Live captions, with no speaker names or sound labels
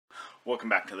Welcome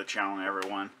back to the channel,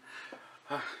 everyone.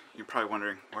 You're probably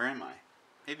wondering, where am I?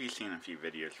 Maybe you've seen a few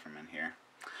videos from in here.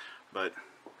 But,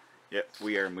 yep,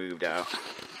 we are moved out.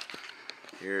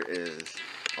 Here is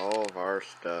all of our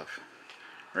stuff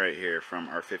right here from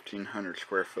our 1,500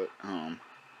 square foot home.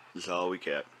 This is all we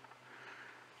kept.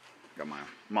 Got my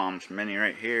mom's Mini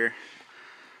right here.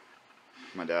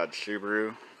 My dad's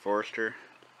Subaru Forester.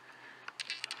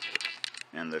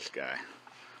 And this guy.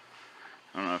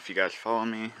 I don't know if you guys follow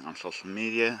me on social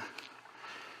media,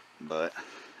 but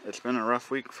it's been a rough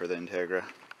week for the Integra.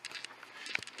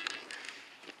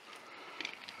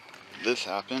 This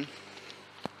happened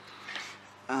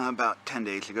about 10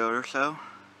 days ago or so.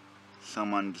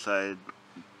 Someone decided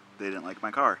they didn't like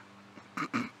my car.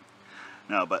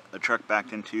 No, but a truck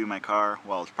backed into my car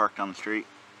while I was parked on the street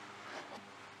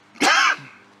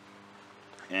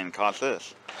and caused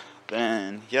this.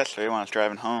 Then yesterday when I was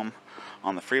driving home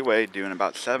on the freeway doing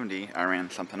about 70, I ran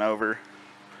something over,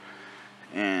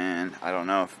 and I don't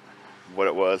know what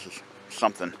it was. It's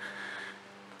something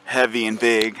heavy and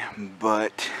big,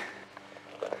 but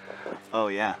oh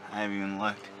yeah, I haven't even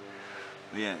looked.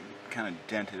 But yeah, kind of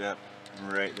dented up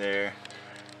right there,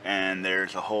 and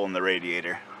there's a hole in the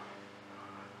radiator.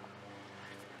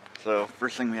 So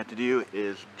first thing we have to do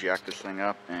is jack this thing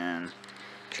up and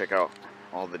check out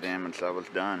all the damage that was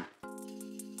done.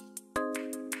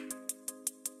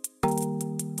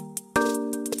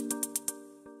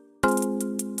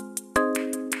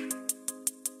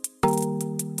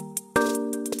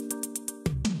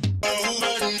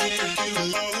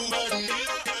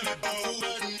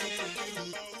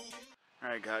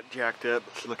 Alright, got it jacked up.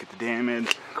 Let's look at the damage.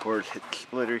 Of course, hit the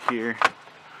splitter here.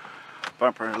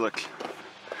 Bumper looks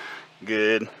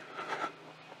good.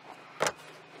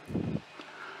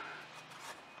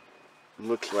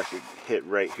 Looks like it hit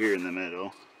right here in the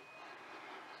middle.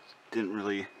 Didn't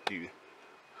really do.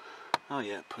 Oh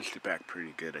yeah, it pushed it back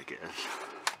pretty good, I guess.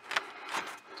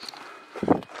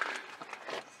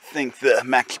 I think the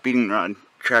max speeding rod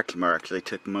traction bar actually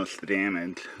took most of the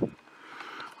damage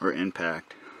or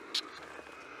impact.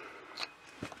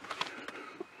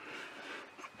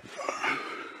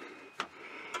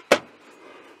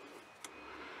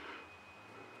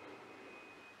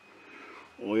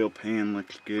 Oil pan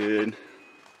looks good.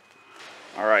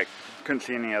 Alright, couldn't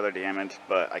see any other damage,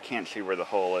 but I can't see where the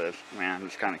hole is. Man, I'm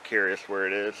just kind of curious where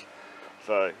it is.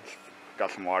 So I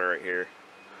got some water right here.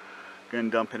 Gonna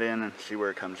dump it in and see where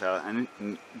it comes out.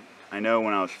 I know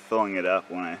when I was filling it up,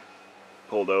 when I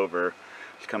pulled over,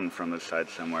 it's coming from this side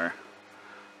somewhere.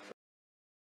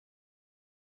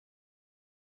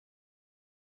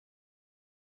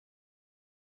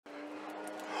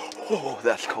 Oh,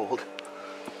 that's cold.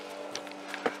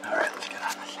 Alright, let's get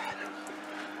on this side.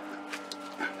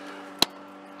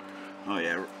 Oh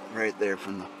yeah, right there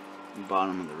from the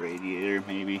bottom of the radiator,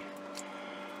 maybe.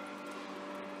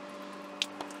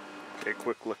 Okay,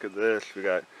 quick look at this. We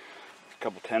got a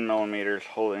couple 10 millimeters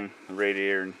holding the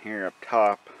radiator in here up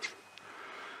top.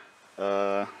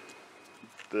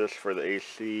 This for the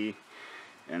AC,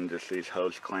 and just these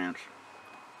hose clamps,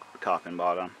 top and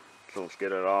bottom. So let's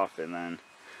get it off and then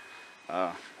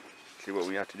see what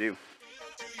we have to do.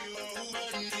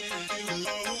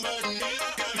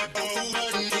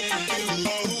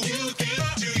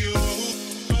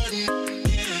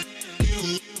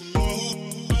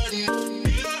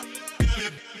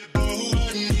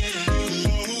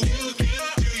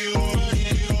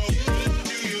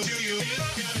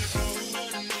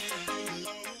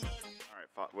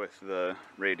 With the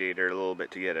radiator a little bit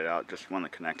to get it out, just one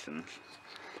of the connections.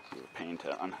 It was a pain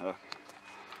to unhook,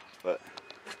 but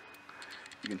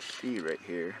you can see right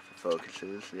here, if it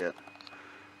focuses, yep,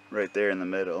 right there in the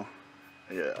middle,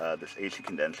 this AC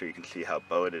condenser, you can see how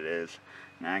bowed it is.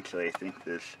 And actually, I think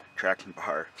this traction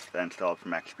bar that I installed for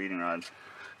max speeding rods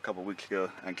a couple weeks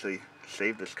ago actually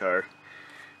saved this car,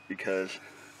 because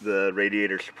the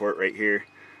radiator support right here,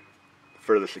 the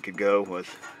furthest it could go was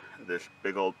this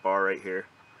big old bar right here.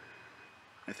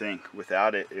 I think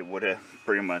without it, it would have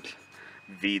pretty much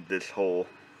V'd this whole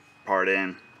part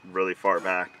in really far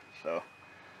back. So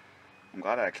I'm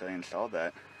glad I actually installed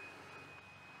that.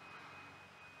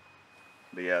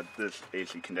 But yeah, this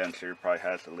AC condenser probably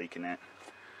has a leak in it.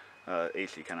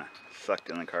 AC kind of sucked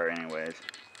in the car anyways.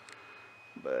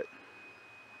 But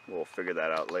we'll figure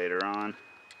that out later on.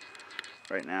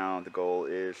 Right now, the goal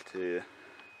is to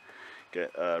get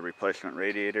a replacement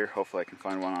radiator. Hopefully I can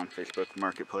find one on Facebook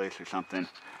Marketplace or something,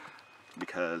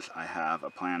 because I have a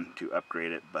plan to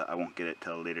upgrade it, but I won't get it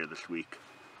till later this week.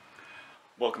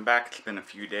 Welcome back. It's been a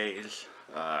few days.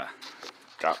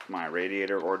 Got my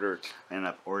radiator ordered. I ended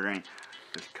up ordering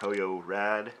this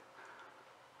Koyorad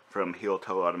from Heel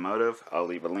Toe Automotive. I'll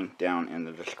leave a link down in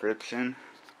the description.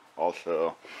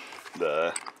 Also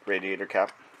the radiator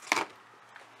cap.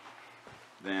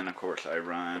 Then of course I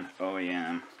run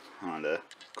OEM Honda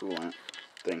coolant.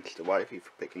 Thanks to Wifey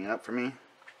for picking it up for me.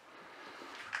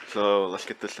 So let's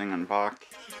get this thing unboxed.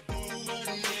 Look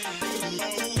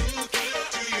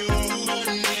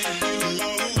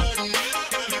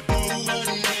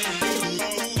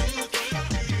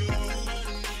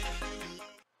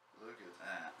at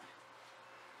that.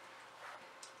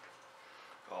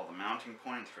 All the mounting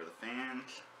points for the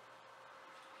fans.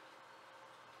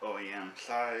 OEM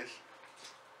size.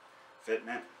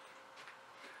 Fitment.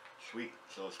 Sweet.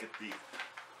 So let's get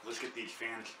these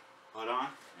fans put on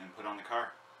and put on the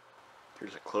car.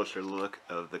 Here's a closer look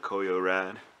of the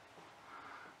Koyorad.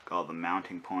 All the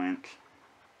mounting points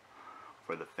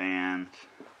for the fans.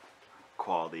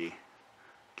 Quality.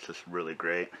 It's just really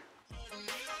great.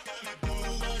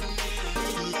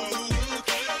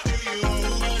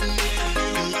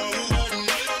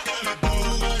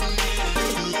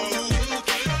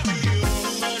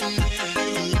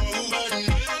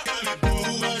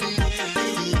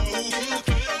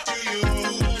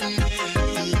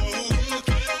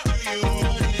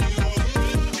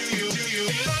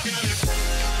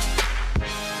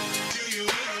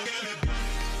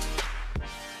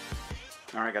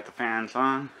 Alright, got the fans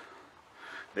on.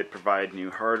 They provide new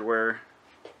hardware.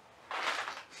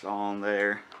 It's all in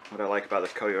there. What I like about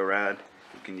this Koyorad,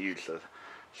 you can use the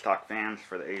stock fans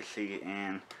for the AC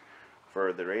and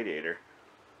for the radiator.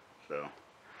 So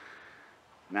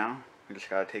now we just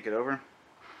gotta take it over,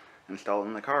 install it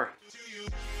in the car.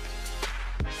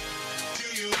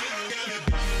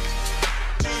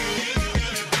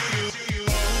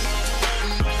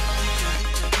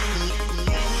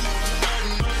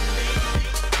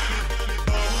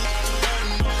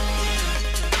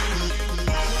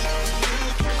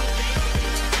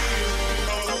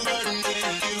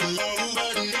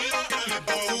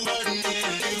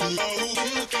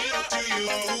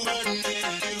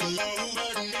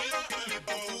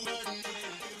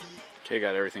 Okay,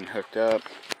 got everything hooked up.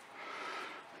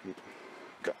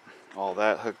 Got all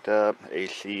that hooked up.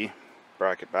 AC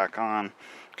bracket back on.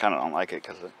 Kind of don't like it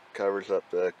because it covers up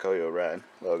the Koyorad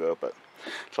logo, but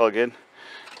it's all good.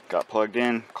 Got plugged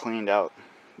in, cleaned out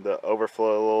the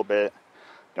overflow a little bit.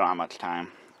 Don't have much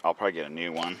time. I'll probably get a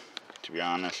new one, to be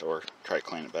honest, or try to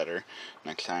clean it better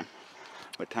next time.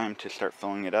 But time to start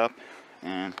filling it up.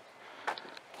 And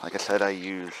like I said, I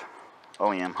use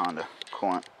OEM Honda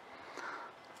coolant.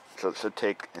 So it should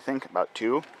take, I think, about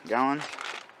 2 gallons.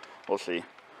 We'll see.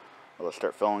 Well, let's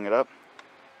start filling it up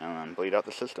and then bleed out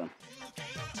the system.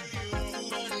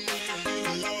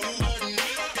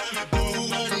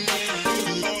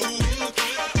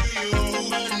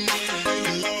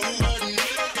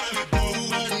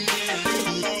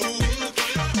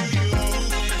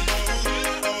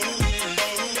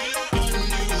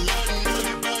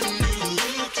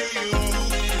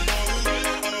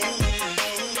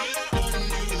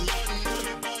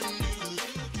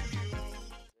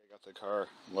 Car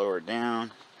lowered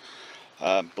down,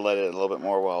 bled it a little bit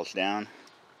more while it's down.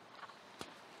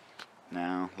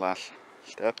 Now last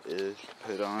step is to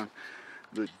put on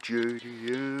the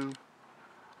JDM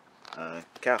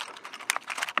cap.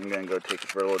 I'm gonna go take it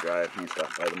for a little drive and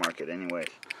stuff by the market anyways,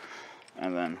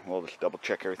 and then we'll just double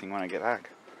check everything when I get back.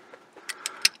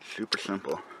 Super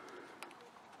simple.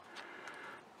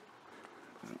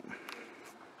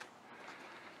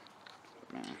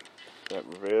 Man, that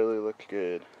really looks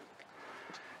good.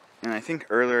 And I think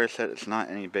earlier I said it's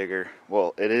not any bigger.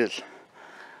 Well, it is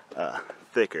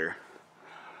thicker.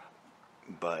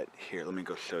 But here, let me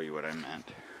go show you what I meant.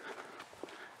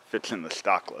 Fits in the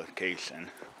stock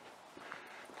location.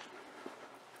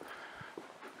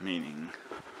 Meaning,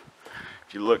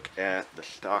 if you look at the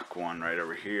stock one right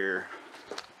over here,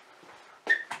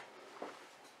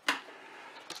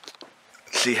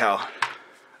 see how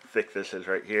thick this is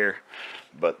right here,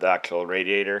 but the actual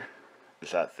radiator is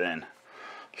that thin.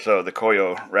 So the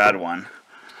Koyorad one,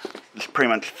 this pretty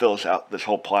much fills out this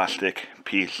whole plastic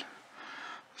piece.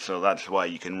 So that's why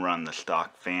you can run the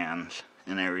stock fans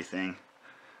and everything.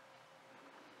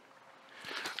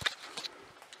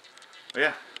 But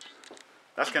yeah,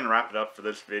 that's going to wrap it up for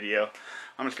this video.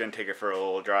 I'm just going to take it for a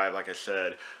little drive. Like I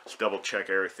said, let's double check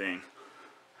everything.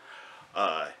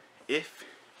 If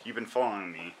you've been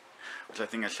following me, which I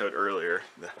think I showed earlier,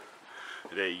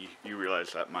 today you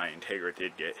realize that my Integra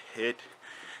did get hit.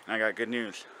 And I got good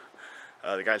news.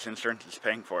 The guy's insurance is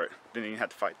paying for it. Didn't even have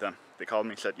to fight them. They called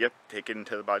me and said, yep, take it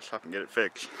into the body shop and get it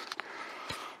fixed.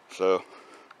 So,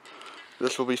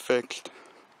 this will be fixed.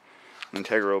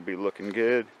 Integra will be looking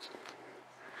good.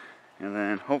 And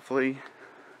then hopefully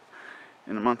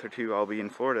in a month or two I'll be in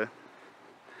Florida.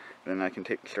 Then I can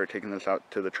start taking this out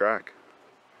to the track.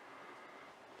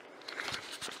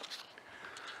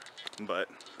 But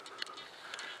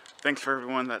thanks for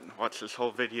everyone that watched this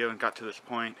whole video and got to this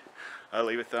point.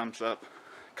 Leave a thumbs up,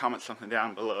 comment something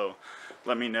down below.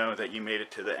 Let me know that you made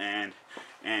it to the end.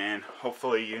 And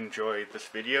hopefully you enjoyed this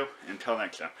video. Until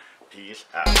next time, peace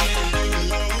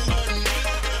out.